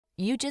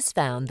You just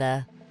found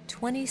the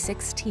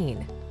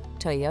 2016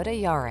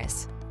 Toyota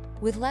Yaris.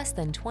 With less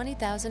than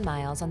 20,000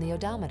 miles on the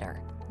odometer,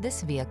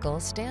 this vehicle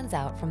stands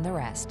out from the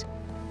rest.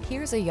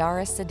 Here's a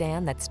Yaris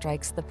sedan that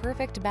strikes the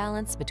perfect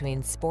balance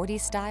between sporty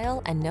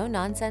style and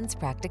no-nonsense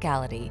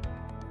practicality.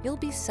 You'll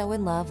be so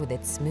in love with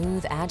its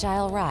smooth,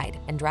 agile ride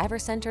and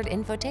driver-centered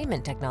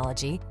infotainment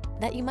technology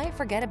that you might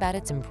forget about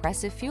its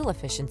impressive fuel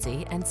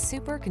efficiency and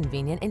super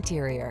convenient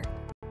interior.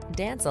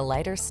 Dance a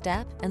lighter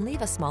step and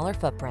leave a smaller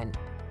footprint.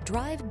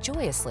 Drive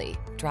joyously,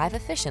 drive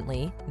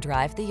efficiently,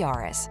 drive the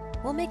Yaris.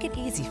 We'll make it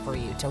easy for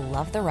you to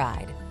love the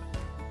ride.